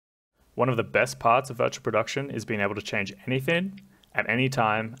One of the best parts of virtual production is being able to change anything at any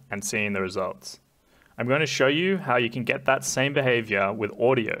time and seeing the results. I'm going to show you how you can get that same behavior with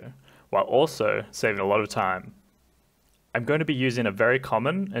audio while also saving a lot of time. I'm going to be using a very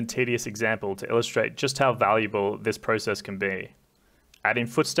common and tedious example to illustrate just how valuable this process can be. Adding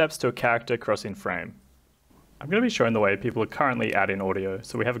footsteps to a character crossing frame. I'm going to be showing the way people are currently adding audio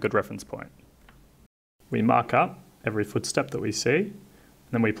so we have a good reference point. We mark up every footstep that we see, and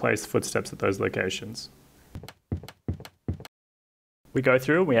then we place footsteps at those locations. We go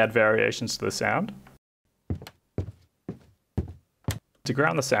through and we add variations to the sound. To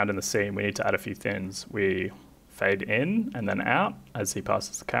ground the sound in the scene, we need to add a few things. We fade in and then out as he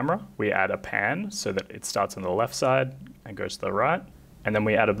passes the camera. We add a pan so that it starts on the left side and goes to the right. And then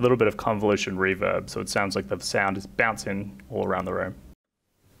we add a little bit of convolution reverb so it sounds like the sound is bouncing all around the room.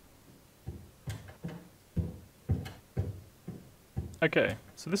 Okay,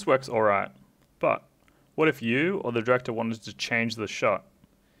 so this works all right, but what if you or the director wanted to change the shot?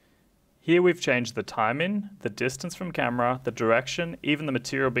 Here we've changed the timing, the distance from camera, the direction, even the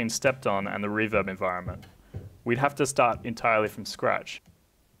material being stepped on, and the reverb environment. We'd have to start entirely from scratch.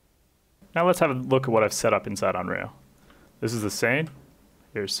 Now let's have a look at what I've set up inside Unreal. This is the scene.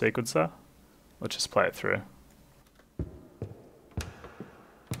 Here's sequencer. Let's just play it through.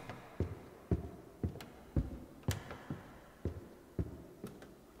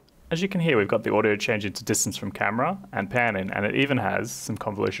 As you can hear, we've got the audio changing to distance from camera and panning, and it even has some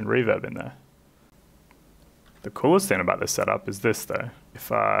convolution reverb in there. The coolest thing about this setup is this though.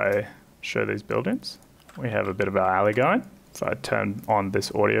 If I show these buildings, we have a bit of our alley going. So I turn on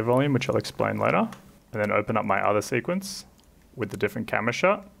this audio volume, which I'll explain later, and then open up my other sequence with the different camera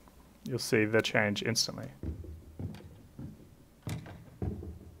shot. You'll see the change instantly.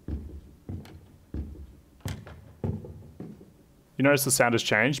 You notice the sound has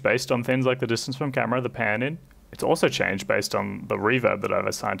changed based on things like the distance from camera, the panning. It's also changed based on the reverb that I've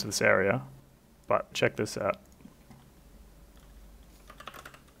assigned to this area. But check this out.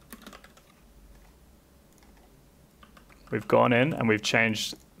 We've gone in and we've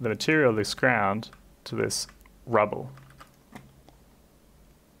changed the material of this ground to this rubble.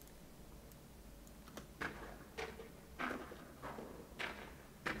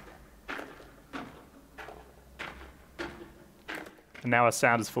 And now our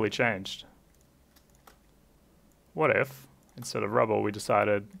sound is fully changed. What if, instead of rubble, we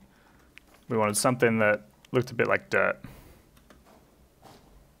decided we wanted something that looked a bit like dirt?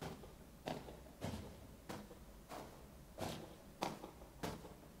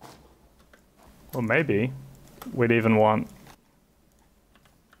 Or maybe we'd even want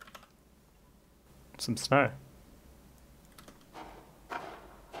some snow.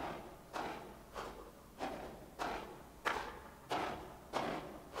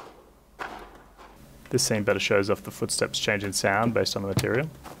 This scene better shows off the footsteps changing sound based on the material.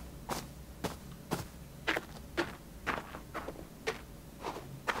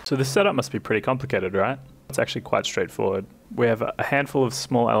 So this setup must be pretty complicated, right? It's actually quite straightforward. We have a handful of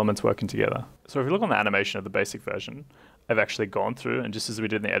small elements working together. So if you look on the animation of the basic version, I've actually gone through and just as we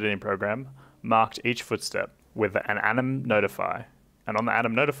did in the editing program, marked each footstep with an anim notify. And on the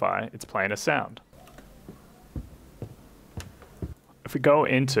anim notify, it's playing a sound. If we go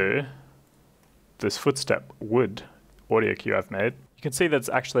into this footstep wood audio cue I've made, you can see that it's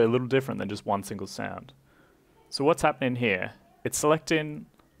actually a little different than just one single sound. So what's happening here? It's selecting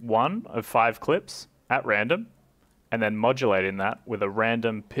one of 5 clips at random and then modulating that with a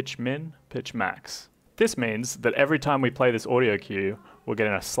random pitch min, pitch max. This means that every time we play this audio cue, we're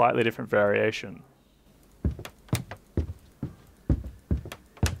getting a slightly different variation.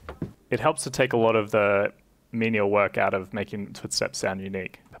 It helps to take a lot of the menial work out of making footsteps sound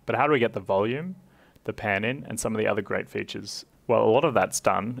unique. But how do we get the volume, the pan in, and some of the other great features? Well, a lot of that's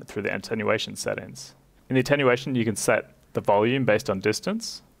done through the attenuation settings. In the attenuation, you can set the volume based on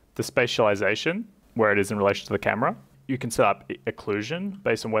distance, the spatialization, where it is in relation to the camera. You can set up occlusion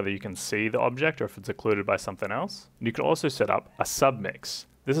based on whether you can see the object or if it's occluded by something else. And you can also set up a submix.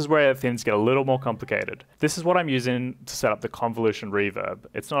 This is where things get a little more complicated. This is what I'm using to set up the convolution reverb.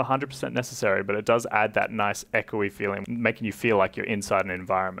 It's not 100% necessary, but it does add that nice echoey feeling, making you feel like you're inside an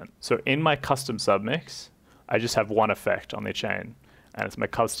environment. So in my custom submix, I just have one effect on the chain, and it's my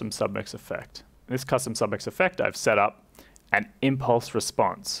custom submix effect. In this custom submix effect, I've set up an impulse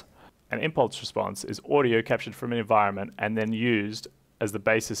response. An impulse response is audio captured from an environment and then used as the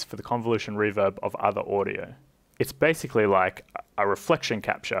basis for the convolution reverb of other audio. It's basically like a reflection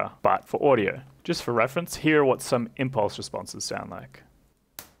capture, but for audio. Just for reference, here are what some impulse responses sound like.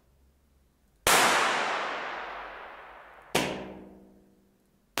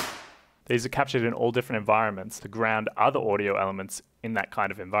 These are captured in all different environments to ground other audio elements in that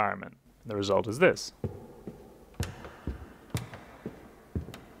kind of environment. The result is this.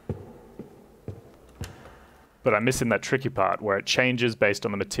 But I'm missing that tricky part where it changes based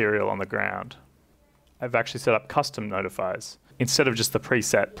on the material on the ground. I've actually set up custom notifiers instead of just the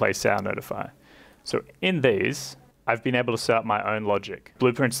preset play sound notify. So in these, I've been able to set up my own logic.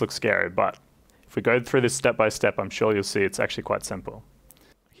 Blueprints look scary, but if we go through this step by step, I'm sure you'll see it's actually quite simple.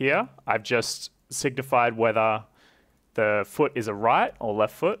 Here, I've just signified whether the foot is a right or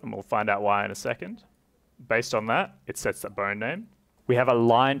left foot, and we'll find out why in a second. Based on that, it sets the bone name. We have a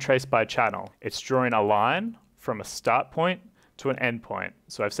line traced by channel. It's drawing a line from a start point to an end point.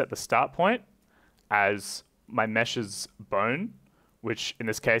 So I've set the start point as my mesh's bone, which in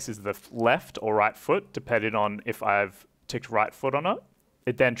this case is the left or right foot, depending on if I've ticked right foot or not.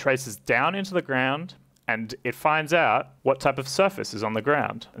 It then traces down into the ground and it finds out what type of surface is on the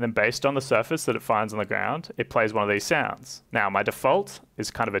ground. And then based on the surface that it finds on the ground, it plays one of these sounds. Now my default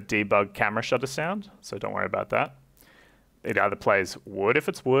is kind of a debug camera shutter sound, so don't worry about that. It either plays wood if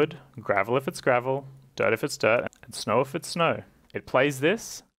it's wood, gravel if it's gravel, dirt if it's dirt, and snow if it's snow. It plays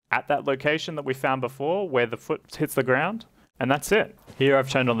this at that location that we found before where the foot hits the ground, and that's it. Here I've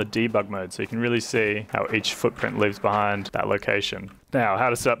turned on the debug mode so you can really see how each footprint leaves behind that location. Now, how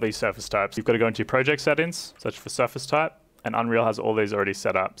to set up these surface types. You've got to go into your project settings, search for surface type, and Unreal has all these already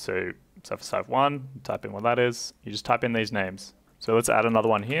set up. So surface type 1, type in what that is. You just type in these names. So let's add another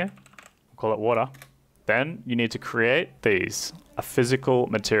one here. We'll call it water. Then you need to create these, a physical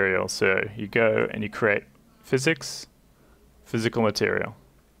material. So you go and you create physics, physical material.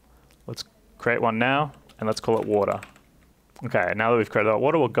 Let's create one now, and let's call it water. Okay, now that we've created that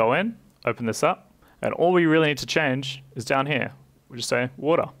water, we'll go in, open this up, and all we really need to change is down here. We just say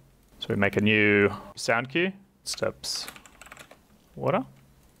water. So we make a new sound cue, steps water,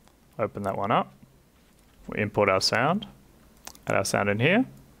 open that one up. We import our sound, add our sound in here,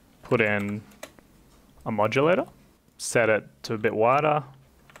 put in a modulator, set it to a bit wider,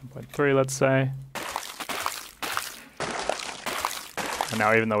 1.3 let's say. And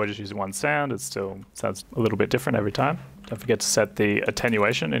now even though we're just using one sound, it still sounds a little bit different every time. Don't forget to set the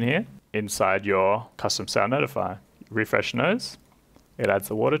attenuation in here inside your custom sound notifier. Refresh nose, it adds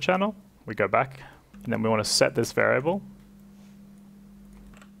the water channel. We go back and then we want to set this variable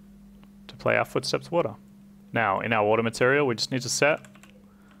to play our footsteps water. Now in our water material, we just need to set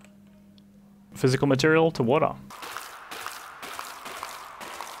physical material to water.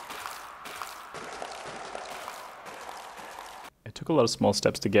 It took a lot of small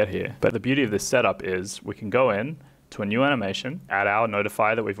steps to get here, but the beauty of this setup is we can go in to a new animation, add our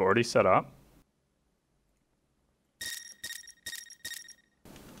notifier that we've already set up,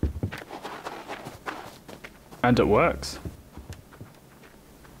 and it works.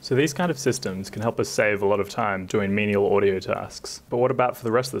 So these kind of systems can help us save a lot of time doing menial audio tasks. But what about for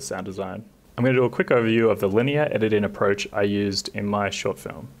the rest of the sound design? I'm going to do a quick overview of the linear editing approach I used in my short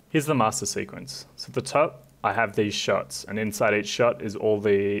film. Here's the master sequence. So at the top, I have these shots, and inside each shot is all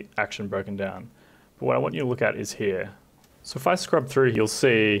the action broken down. But what I want you to look at is here. So if I scrub through, you'll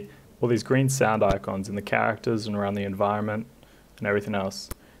see all these green sound icons in the characters and around the environment and everything else.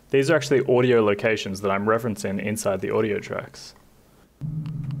 These are actually audio locations that I'm referencing inside the audio tracks.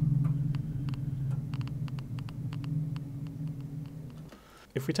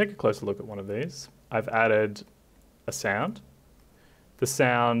 If we take a closer look at one of these, I've added a sound. The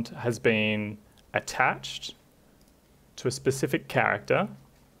sound has been attached to a specific character,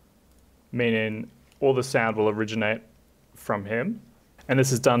 meaning all the sound will originate from him. And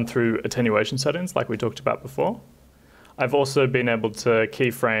this is done through attenuation settings like we talked about before. I've also been able to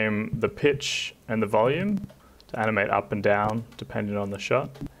keyframe the pitch and the volume to animate up and down depending on the shot.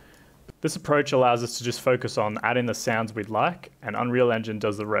 This approach allows us to just focus on adding the sounds we'd like, and Unreal Engine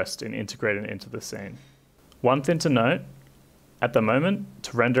does the rest in integrating it into the scene. One thing to note, at the moment,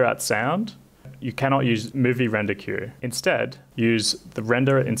 to render out sound, you cannot use movie render queue. Instead, use the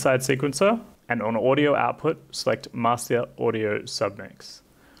render inside sequencer, and on audio output, select master audio submix.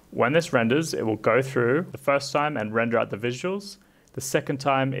 When this renders, it will go through the first time and render out the visuals. The second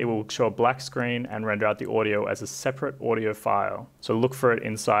time, it will show a black screen and render out the audio as a separate audio file. So look for it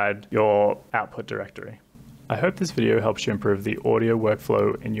inside your output directory. I hope this video helps you improve the audio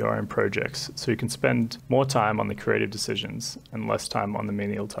workflow in your own projects so you can spend more time on the creative decisions and less time on the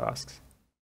menial tasks.